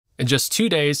In just 2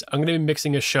 days, I'm going to be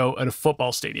mixing a show at a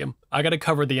football stadium. I got to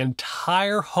cover the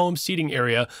entire home seating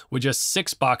area with just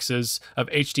 6 boxes of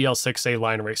HDL6A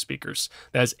line array speakers.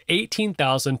 That is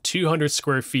 18,200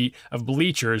 square feet of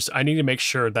bleachers. I need to make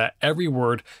sure that every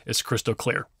word is crystal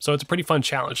clear. So it's a pretty fun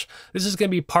challenge. This is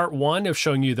going to be part 1 of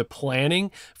showing you the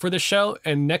planning for the show.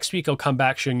 And next week, I'll come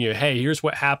back showing you, hey, here's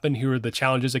what happened. Here are the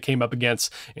challenges I came up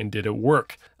against, and did it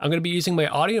work? I'm going to be using my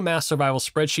Audio Mass Survival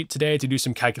spreadsheet today to do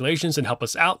some calculations and help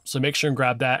us out. So make sure and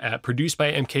grab that at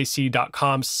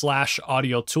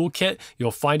producedbymkc.com/audio toolkit.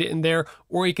 You'll find it in there,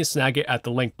 or you can snag it at the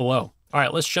link below. All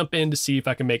right, let's jump in to see if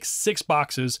I can make 6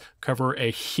 boxes cover a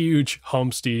huge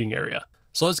home seating area.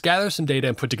 So let's gather some data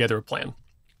and put together a plan.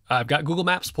 I've got Google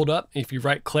Maps pulled up. If you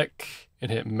right click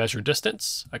and hit measure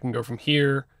distance, I can go from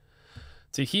here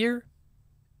to here,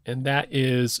 and that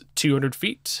is 200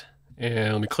 feet.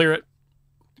 And let me clear it.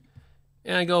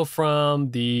 And I go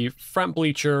from the front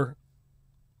bleacher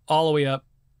all the way up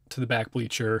to the back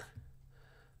bleacher.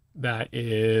 That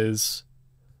is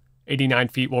 89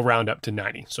 feet. We'll round up to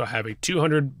 90. So I have a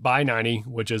 200 by 90,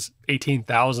 which is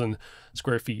 18,000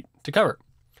 square feet to cover.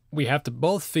 We have to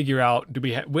both figure out,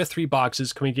 with 3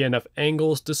 boxes, can we get enough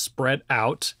angles to spread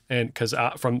out? And because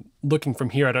from looking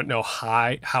from here, I don't know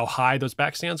how high those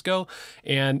back stands go,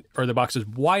 and are the boxes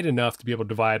wide enough to be able to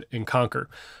divide and conquer?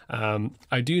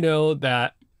 I do know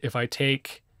that if I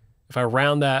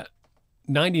round that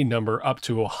 90 number up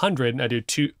to 100, and I do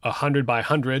 100 by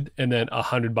 100 and then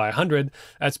 100 by 100,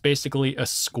 that's basically a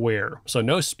square. So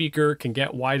no speaker can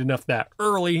get wide enough that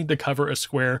early to cover a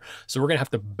square. So we're gonna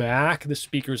have to back the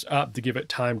speakers up to give it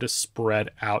time to spread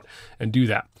out and do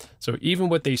that. So even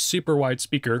with a super wide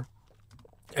speaker,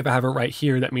 if I have it right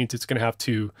here, that means it's gonna have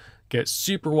to get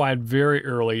super wide very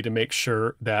early to make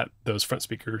sure that those front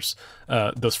speakers,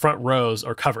 those front rows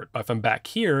are covered. But if I'm back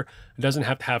here, it doesn't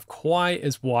have to have quite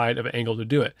as wide of an angle to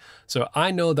do it. So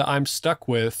I know that I'm stuck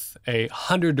with a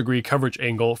 100-degree coverage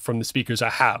angle from the speakers I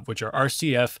have, which are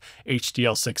RCF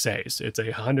HDL6As. It's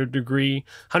a 100-degree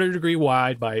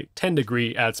wide by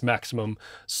 10-degree at its maximum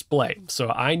splay. So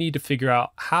I need to figure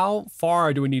out how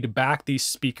far do we need to back these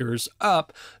speakers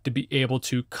up to be able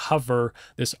to cover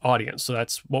this audience. So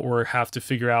that's what we have to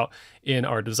figure out in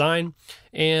our design.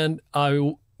 And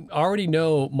I already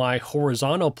know my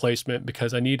horizontal placement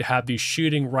because I need to have these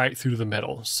shooting right through the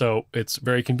middle. So it's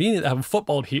very convenient to have a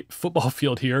football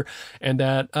field here, and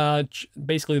that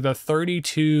basically the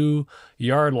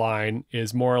 32-yard line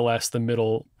is more or less the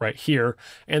middle right here.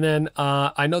 And then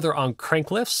I know they're on crank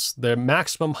lifts. The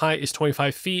maximum height is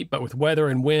 25 feet, but with weather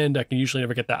and wind, I can usually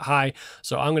never get that high.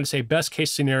 So I'm going to say best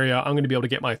case scenario, I'm going to be able to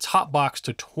get my top box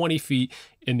to 20 feet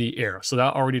in the air. So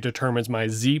that already determines my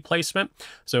Z placement.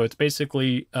 So it's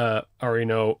basically already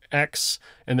know X,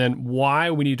 and then Y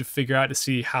we need to figure out to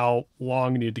see how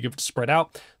long we need to give it to spread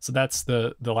out. So that's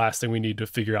the last thing we need to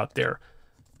figure out there.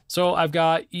 So I've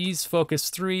got ease focus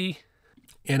 3,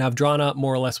 and I've drawn up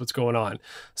more or less what's going on.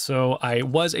 So I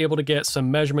was able to get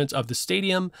some measurements of the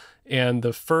stadium, and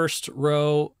the first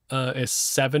row is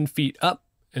 7 feet up,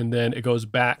 and then it goes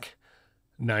back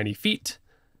 90 feet.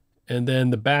 And then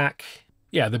the back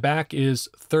is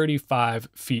 35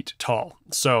 feet tall.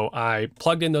 So I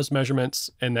plugged in those measurements,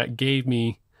 and that gave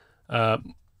me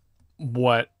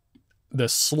what the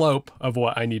slope of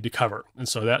what I need to cover. And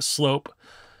so that slope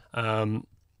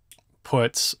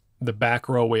puts the back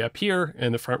row way up here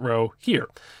and the front row here.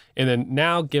 And then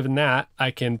now, given that,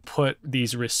 I can put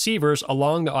these receivers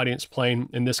along the audience plane,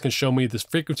 and this can show me this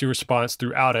frequency response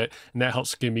throughout it. And that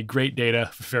helps give me great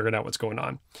data for figuring out what's going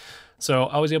on. So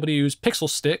I was able to use Pixel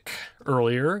Stick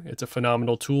earlier. It's a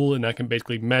phenomenal tool, and I can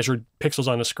basically measure pixels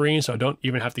on the screen, so I don't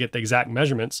even have to get the exact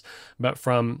measurements. But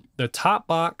from the top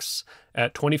box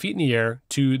at 20 feet in the air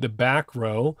to the back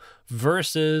row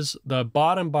versus the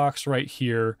bottom box right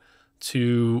here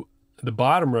to the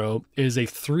bottom row is a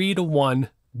 3-to-1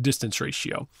 distance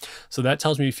ratio. So that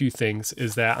tells me a few things,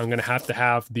 is that I'm going to have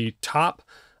the top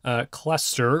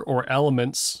cluster or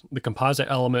elements, the composite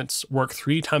elements, work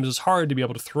 3 times as hard to be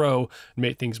able to throw and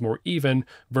make things more even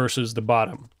versus the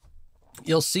bottom.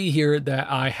 You'll see here that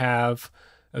I have,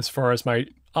 as far as my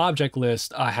object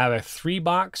list, I have a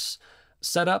 3-box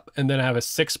setup, and then I have a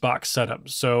 6-box setup.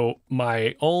 So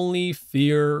my only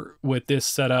fear with this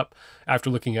setup,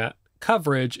 after looking at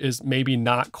coverage, is maybe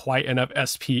not quite enough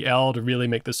SPL to really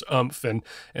make this oomph and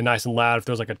nice and loud if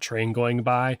there's like a train going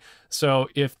by. So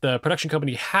if the production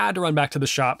company had to run back to the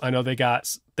shop, I know they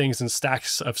got things in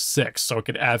stacks of 6, so it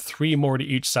could add 3 more to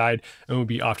each side and we'll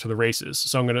be off to the races.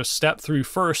 So I'm going to step through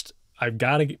first. I've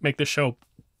got to make the show,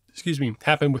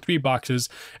 happen with 3 boxes.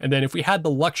 And then if we had the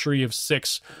luxury of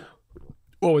 6,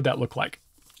 what would that look like?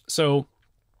 So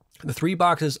The 3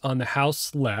 boxes on the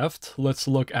house left, let's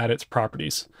look at its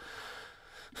properties.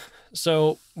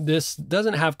 So this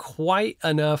doesn't have quite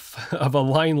enough of a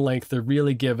line length to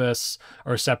really give us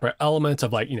our separate elements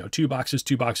of, like, 2 boxes,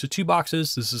 2 boxes, 2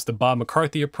 boxes. This is the Bob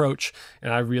McCarthy approach,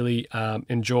 and I really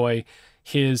enjoy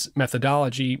his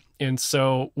methodology. And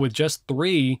so with just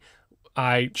 3,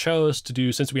 I chose to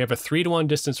do, since we have a 3-to-1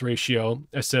 distance ratio,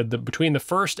 I said that between the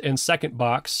first and second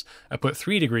box, I put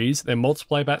 3 degrees, then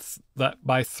multiply that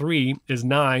by 3 is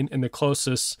 9, and the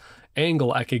closest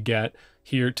angle I could get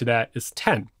here to that is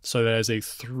 10. So that is a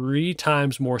 3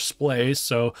 times more splay.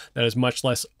 So that is much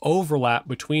less overlap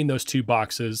between those 2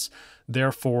 boxes.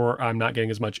 Therefore, I'm not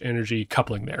getting as much energy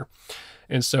coupling there.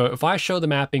 And so if I show the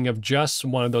mapping of just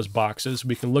one of those boxes,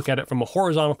 we can look at it from a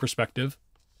horizontal perspective.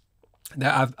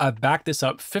 Now I've backed this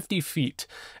up 50 feet,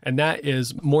 and that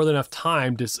is more than enough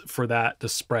time for that to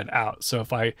spread out. So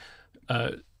if I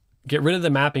get rid of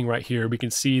the mapping right here, we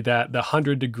can see that the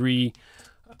 100-degree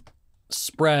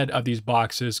spread of these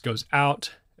boxes goes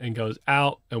out and goes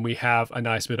out, and we have a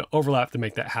nice bit of overlap to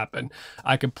make that happen.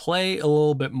 I could play a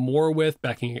little bit more with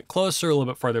backing it closer, a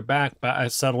little bit farther back, but I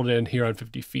settled in here on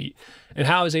 50 feet. And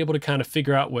how I was able to kind of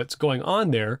figure out what's going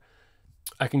on there,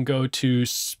 I can go to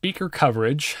speaker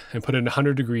coverage and put it in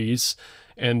 100 degrees,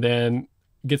 and then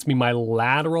gets me my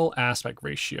lateral aspect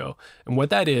ratio. And what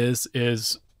that is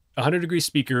a 100-degree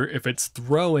speaker, if it's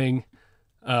throwing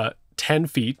 10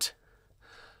 feet,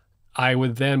 I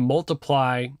would then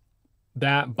multiply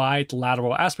that by the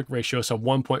lateral aspect ratio, so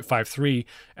 1.53,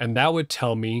 and that would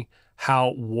tell me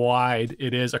how wide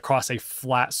it is across a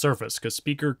flat surface, because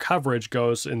speaker coverage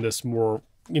goes in this more,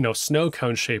 snow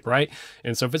cone shape, right?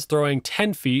 And so if it's throwing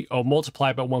 10 feet, I'll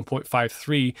multiply by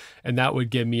 1.53, and that would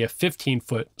give me a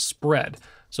 15-foot spread.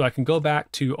 So I can go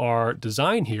back to our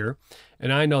design here,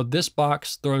 and I know this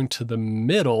box throwing to the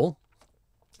middle,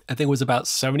 I think it was about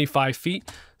 75 feet.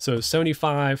 So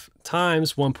 75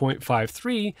 times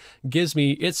 1.53 gives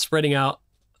me, it's spreading out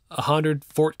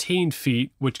 114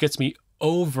 feet, which gets me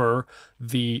over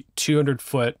the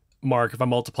 200-foot mark if I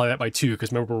multiply that by 2,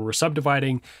 because remember, we're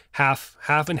subdividing half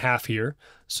and half here.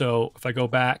 So if I go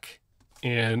back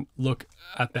and look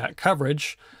at that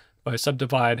coverage, if I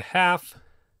subdivide half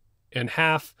and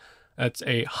half, that's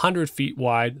 100 feet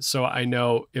wide. So I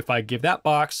know if I give that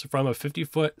box from a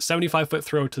 50-foot, 75-foot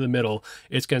throw to the middle,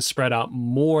 it's going to spread out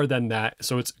more than that.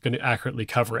 So it's going to accurately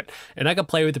cover it. And I can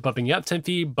play with it, bumping it up 10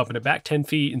 feet, bumping it back 10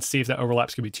 feet, and see if that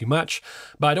overlap's going to be too much.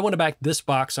 But I don't want to back this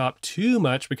box up too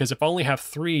much, because if I only have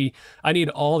 3, I need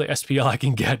all the SPL I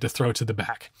can get to throw to the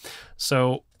back.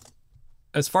 So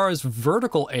as far as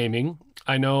vertical aiming,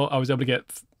 I know I was able to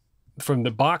get from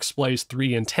the box splays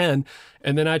 3 and 10,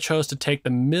 and then I chose to take the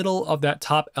middle of that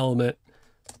top element,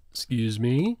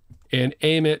 and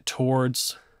aim it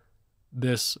towards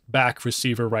this back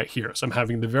receiver right here. So I'm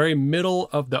having the very middle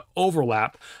of the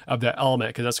overlap of that element,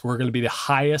 because that's where going to be the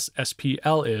highest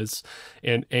SPL is,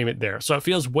 and aim it there. So it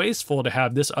feels wasteful to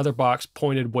have this other box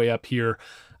pointed way up here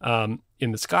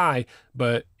in the sky,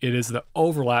 but it is the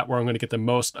overlap where I'm going to get the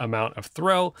most amount of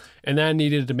throw. And then I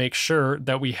needed to make sure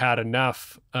that we had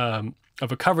enough of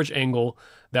a coverage angle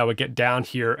that would get down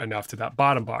here enough to that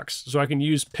bottom box. So I can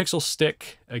use pixel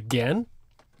stick again,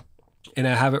 and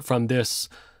I have it from this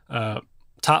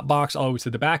top box all the way to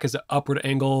the back as an upward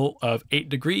angle of 8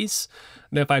 degrees.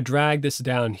 And if I drag this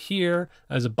down here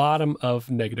as a bottom of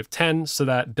 -10, so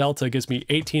that delta gives me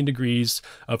 18 degrees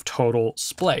of total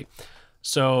splay.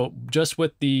 So just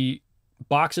with the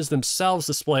boxes themselves,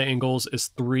 the splay angles is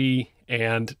 3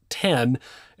 and 10.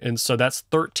 And so that's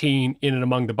 13 in and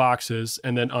among the boxes.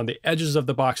 And then on the edges of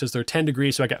the boxes, they're 10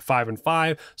 degrees. So I get 5 and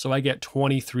 5. So I get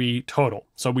 23 total.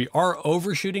 So we are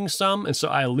overshooting some, and so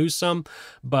I lose some.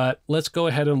 But let's go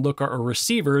ahead and look at our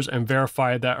receivers and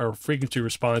verify that our frequency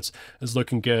response is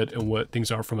looking good and what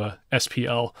things are from a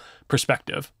SPL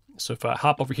perspective. So if I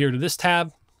hop over here to this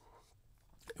tab,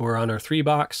 we're on our 3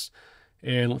 box,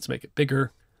 and let's make it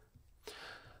bigger.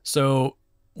 So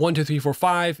 1, 2, 3, 4,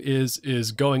 5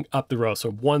 is going up the row.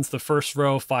 So 1's the first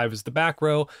row, 5 is the back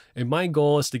row. And my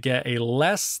goal is to get a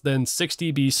less than 6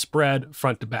 dB spread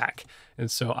front to back.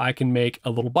 And so I can make a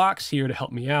little box here to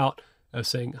help me out. I was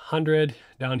saying 100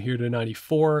 down here to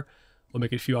 94. We'll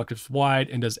make it a few octaves wide.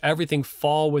 And does everything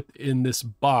fall within this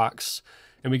box?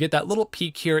 And we get that little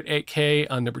peak here at 8K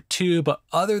on number 2, but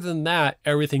other than that,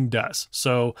 everything does.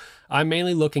 So I'm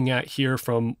mainly looking at here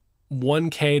from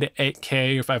 1K to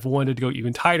 8K, if I've wanted to go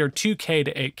even tighter, 2K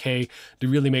to 8K, to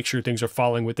really make sure things are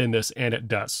falling within this, and it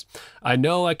does. I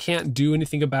know I can't do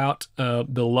anything about the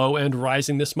low end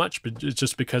rising this much, but it's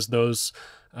just because those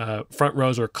front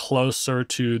rows are closer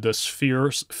to the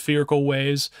spherical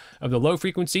waves of the low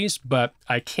frequencies, but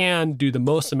I can do the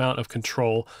most amount of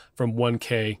control from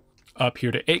 1K up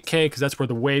here to 8K, because that's where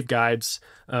the waveguides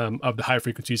of the high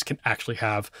frequencies can actually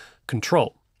have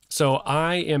control. So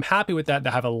I am happy with that,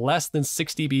 to have a less than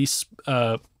 6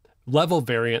 dB level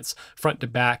variance front to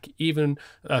back. Even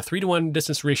a 3:1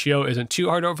 distance ratio isn't too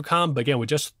hard to overcome, but again, with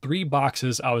just 3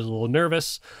 boxes, I was a little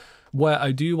nervous. What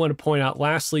I do want to point out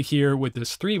lastly here with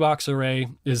this 3-box array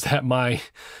is that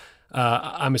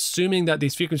I'm assuming that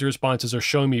these frequency responses are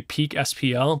showing me peak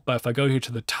SPL, but if I go here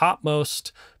to the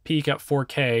topmost peak at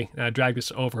 4K and I drag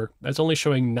this over, that's only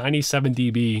showing 97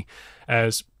 dB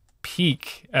as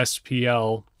peak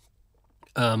SPL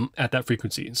at that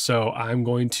frequency. So I'm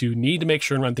going to need to make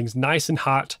sure and run things nice and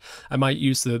hot. I might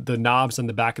use the knobs on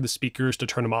the back of the speakers to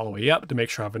turn them all the way up to make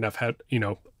sure I have enough head,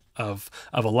 of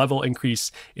a level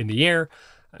increase in the air.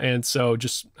 And so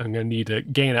I'm going to need to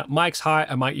gain up mics high.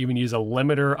 I might even use a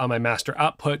limiter on my master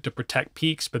output to protect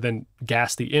peaks, but then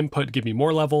gas the input to give me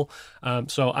more level.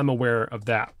 So I'm aware of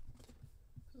that.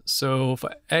 So if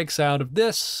I X out of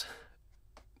this,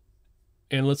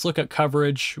 and let's look at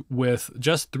coverage with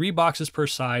just 3 boxes per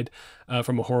side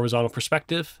from a horizontal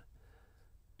perspective,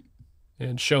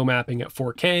 and show mapping at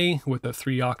 4K with a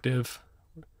 3-octave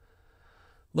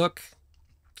look.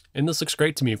 And this looks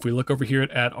great to me. If we look over here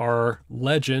at our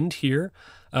legend here,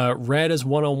 red is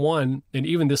 101, and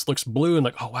even this looks blue and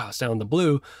like, oh wow, it's down the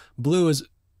blue. Blue is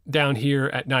down here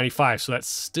at 95, so that's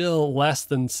still less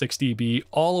than 6 dB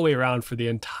all the way around for the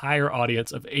entire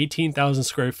audience of 18,000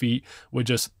 square feet with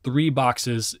just 3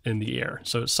 boxes in the air.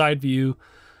 So side view,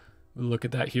 we look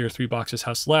at that here, 3 boxes,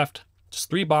 house left. Just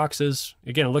 3 boxes.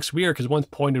 Again, it looks weird because one's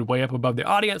pointed way up above the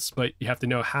audience, but you have to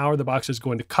know how are the boxes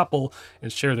going to couple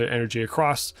and share their energy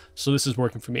across. So this is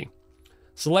working for me.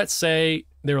 So let's say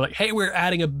they were like, hey, we're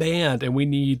adding a band and we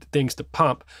need things to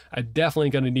pump. I'm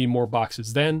definitely going to need more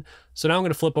boxes then. So now I'm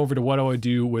going to flip over to what do I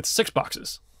do with 6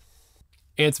 boxes.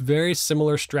 And it's very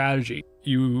similar strategy.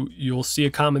 You'll see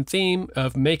a common theme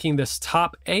of making this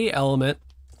top A element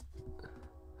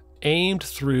aimed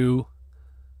through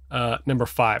number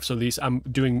 5. So I'm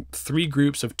doing 3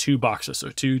 groups of 2 boxes. So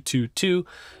 2, 2, 2.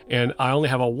 And I only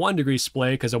have a 1 degree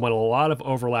splay because I want a lot of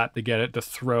overlap to get it to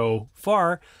throw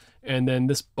far. And then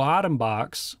this bottom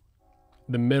box,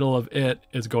 the middle of it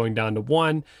is going down to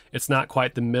 1. It's not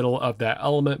quite the middle of that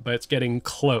element, but it's getting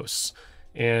close.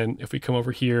 And if we come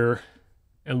over here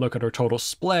and look at our total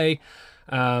splay,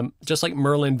 just like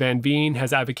Merlin Van Veen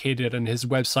has advocated on his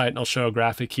website, and I'll show a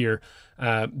graphic here,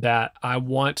 that I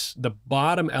want the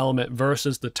bottom element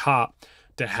versus the top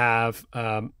to have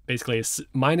basically a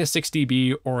minus 6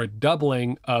 dB or a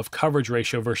doubling of coverage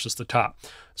ratio versus the top.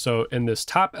 So in this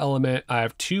top element, I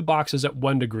have 2 boxes at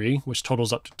 1 degree, which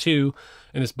totals up to 2.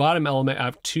 In this bottom element, I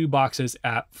have 2 boxes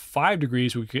at 5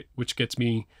 degrees, which gets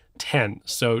me 10.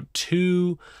 So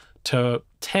 2 to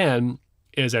 10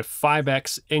 is a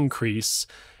 5x increase.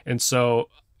 And so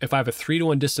if I have a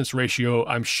 3:1 distance ratio,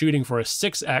 I'm shooting for a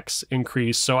 6x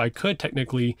increase. So I could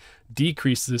technically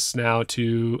decrease this now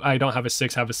to, I don't have a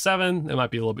 6, I have a 7. It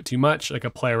might be a little bit too much. I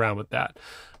could play around with that.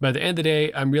 But at the end of the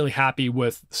day, I'm really happy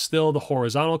with still the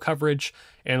horizontal coverage.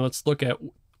 And let's look at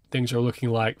things are looking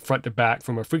like front to back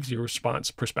from a frequency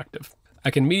response perspective. I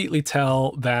can immediately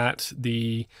tell that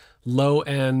the low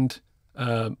end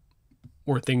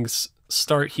where things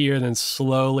start here, then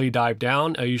slowly dive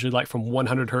down. I usually like from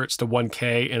 100 hertz to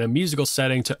 1K in a musical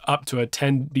setting to up to a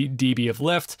 10 dB of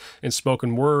lift in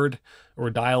spoken word or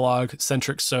dialogue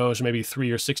centric shows, maybe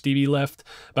 3 or 6 dB lift.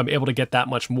 But I'm able to get that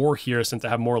much more here since I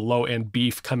have more low end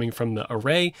beef coming from the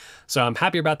array. So I'm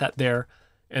happy about that there.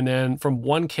 And then from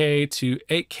 1K to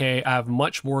 8K, I have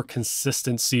much more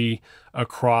consistency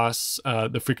across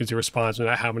the frequency response, and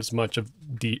I have as much of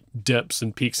dips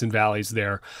and peaks and valleys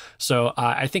there. So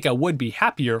I think I would be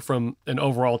happier from an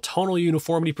overall tonal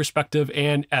uniformity perspective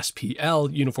and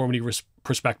SPL uniformity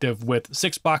perspective with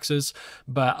 6 boxes,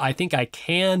 but I think I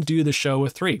can do the show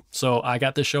with 3. So I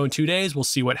got this show in 2 days. We'll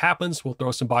see what happens. We'll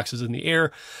throw some boxes in the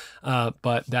air,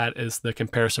 but that is the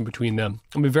comparison between them.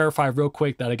 Let me verify real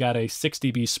quick that I got a 6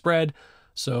 dB spread.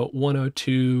 So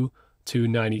 102 to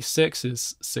 96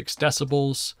 is 6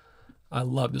 decibels. I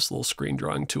love this little screen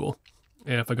drawing tool.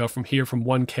 And if I go from here from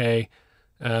 1K,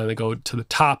 they go to the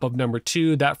top of number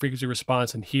 2, that frequency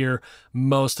response, and here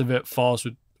most of it falls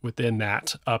within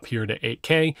that up here to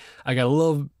 8K. I got a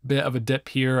little bit of a dip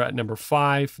here at number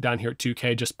 5, down here at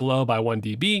 2K, just below by 1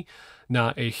 dB.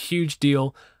 Not a huge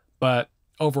deal, but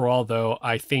overall though,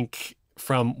 I think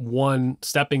from 1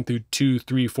 stepping through 2,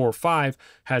 3, 4, 5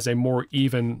 has a more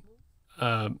even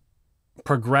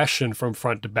progression from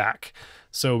front to back.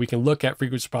 So we can look at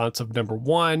frequency response of number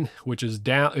 1, which is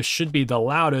down. It should be the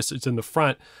loudest. It's in the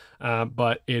front,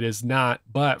 but it is not.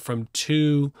 But from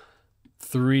 2,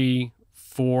 3,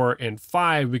 4, and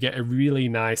 5, we get a really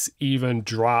nice even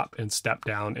drop and step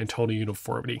down in total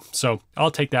uniformity. So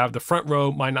I'll take that. The front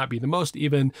row might not be the most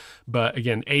even, but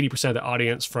again, 80% of the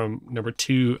audience from number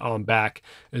 2 on back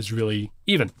is really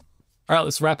even. All right,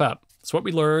 let's wrap up. So what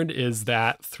we learned is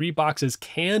that 3 boxes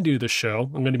can do the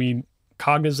show. I'm going to be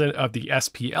cognizant of the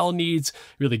SPL needs,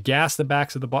 really gas the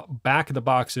backs of the back of the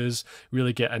boxes,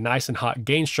 really get a nice and hot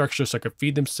gain structure so I could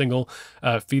feed them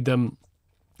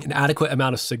an adequate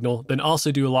amount of signal, then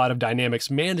also do a lot of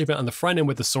dynamics management on the front end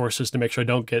with the sources to make sure I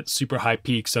don't get super high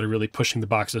peaks that are really pushing the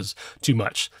boxes too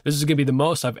much. This is going to be the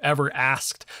most I've ever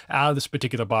asked out of this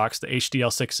particular box. The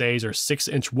HDL6As are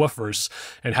 6-inch woofers,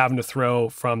 and having to throw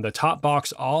from the top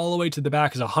box all the way to the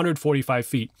back is 145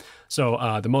 feet.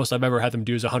 So the most I've ever had them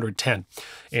do is 110,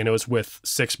 and it was with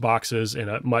 6 boxes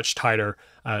and a much tighter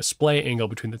splay angle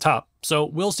between the top. So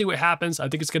we'll see what happens. I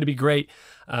think it's going to be great.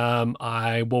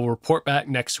 I will report back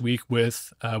next week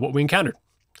with what we encountered.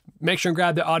 Make sure and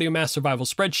grab the Audio Mass Survival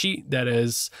spreadsheet that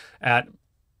is at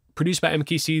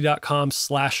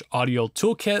producerbymkc.com/audio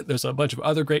toolkit. There's a bunch of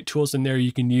other great tools in there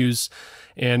you can use,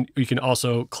 and you can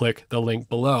also click the link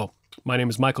below. My name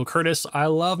is Michael Curtis. I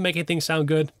love making things sound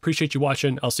good. Appreciate you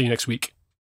watching. I'll see you next week.